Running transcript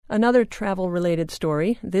Another travel-related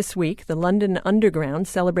story. This week, the London Underground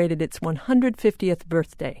celebrated its 150th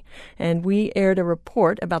birthday, and we aired a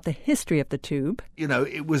report about the history of the tube. You know,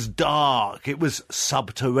 it was dark, it was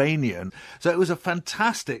subterranean, so it was a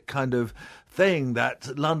fantastic kind of thing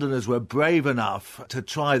that Londoners were brave enough to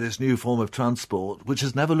try this new form of transport, which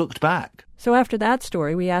has never looked back. So after that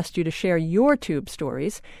story, we asked you to share your tube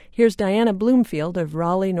stories. Here's Diana Bloomfield of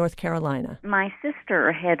Raleigh, North Carolina. My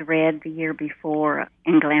sister had read the year before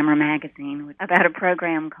in Glamour magazine about a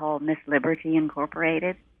program called Miss Liberty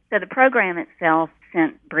Incorporated. So the program itself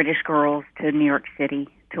sent British girls to New York City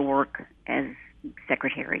to work as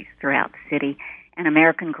secretaries throughout the city, and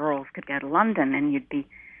American girls could go to London and you'd be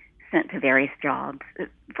sent to various jobs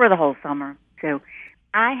for the whole summer. So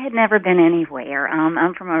I had never been anywhere.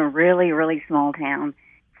 I'm from a really, really small town.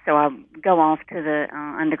 So I go off to the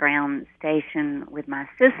underground station with my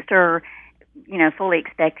sister, you know, fully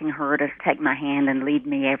expecting her to take my hand and lead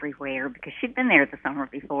me everywhere because she'd been there the summer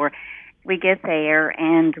before. We get there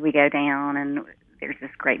and we go down and there's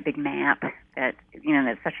this great big map that, you know,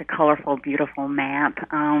 that's such a colorful, beautiful map.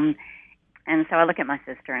 And so I look at my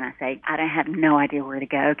sister and I say, I have no idea where to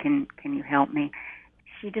go. Can you help me?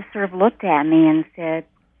 She just sort of looked at me and said,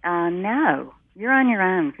 no, you're on your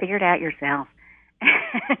own. Figure it out yourself.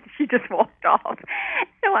 She just walked off.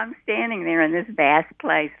 So I'm standing there in this vast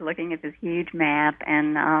place looking at this huge map,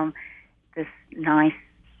 and this nice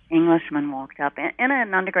Englishman walked up in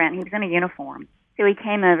an underground. He was in a uniform. So he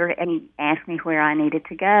came over and he asked me where I needed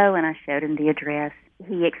to go, and I showed him the address.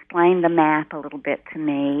 He explained the map a little bit to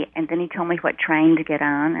me, and then he told me what train to get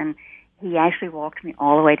on, and he actually walked me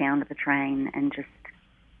all the way down to the train, and just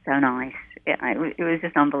so nice. It was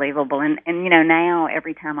just unbelievable. And you know, now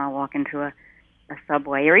every time I walk into a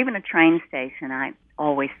subway or even a train station, I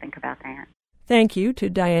always think about that. Thank you to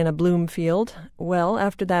Diana Bloomfield. Well,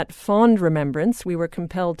 after that fond remembrance, we were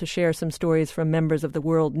compelled to share some stories from members of the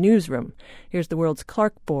World Newsroom. Here's the World's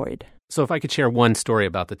Clark Boyd. So if I could share one story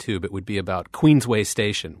about the tube, it would be about Queensway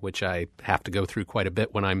Station, which I have to go through quite a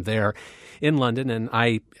bit when I'm there in London. And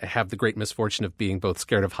I have the great misfortune of being both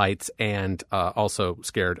scared of heights and also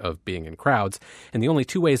scared of being in crowds. And the only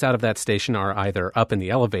two ways out of that station are either up in the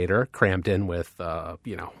elevator, crammed in with,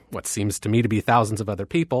 what seems to me to be thousands of other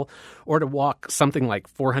people, or to walk something like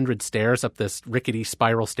 400 stairs up this rickety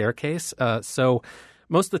spiral staircase. So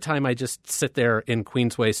most of the time, I just sit there in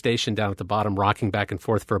Queensway Station down at the bottom, rocking back and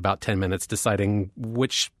forth for about 10 minutes, deciding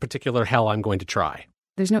which particular hell I'm going to try.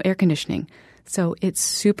 There's no air conditioning, so it's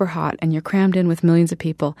super hot, and you're crammed in with millions of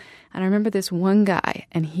people. And I remember this one guy,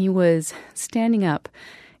 and he was standing up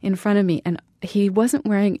in front of me, and he wasn't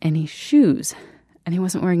wearing any shoes, and he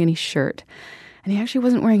wasn't wearing any shirt, and he actually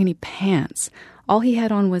wasn't wearing any pants. All he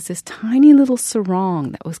had on was this tiny little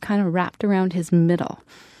sarong that was kind of wrapped around his middle.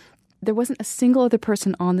 There wasn't a single other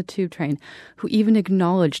person on the tube train who even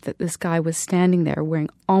acknowledged that this guy was standing there wearing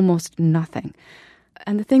almost nothing.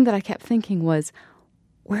 And the thing that I kept thinking was,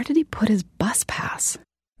 where did he put his bus pass?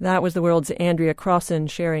 That was the World's Andrea Crossan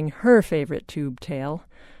sharing her favorite tube tale.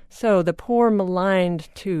 So, the poor maligned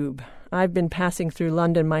tube. I've been passing through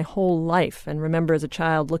London my whole life and remember as a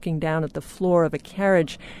child looking down at the floor of a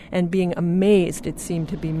carriage and being amazed it seemed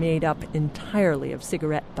to be made up entirely of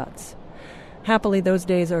cigarette butts. Happily, those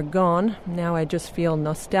days are gone. Now I just feel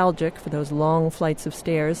nostalgic for those long flights of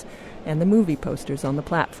stairs and the movie posters on the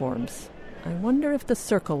platforms. I wonder if the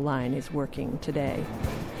Circle Line is working today.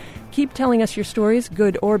 Keep telling us your stories,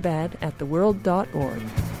 good or bad, at theworld.org.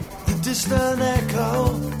 The distant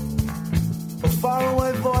echo of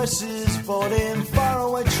faraway voices brought in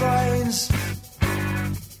faraway trains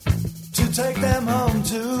to take them home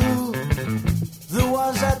to the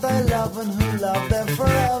ones that they love and who love them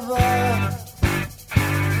forever.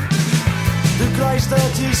 The grey's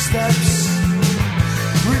dirty steps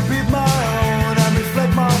repeat my own and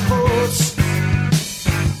reflect my thoughts.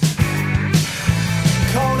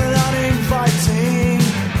 Cold and uninviting,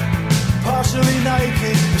 partially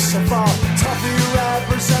naked, so far toffee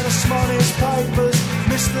wrappers and the smallest papers.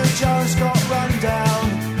 Mr. Jones got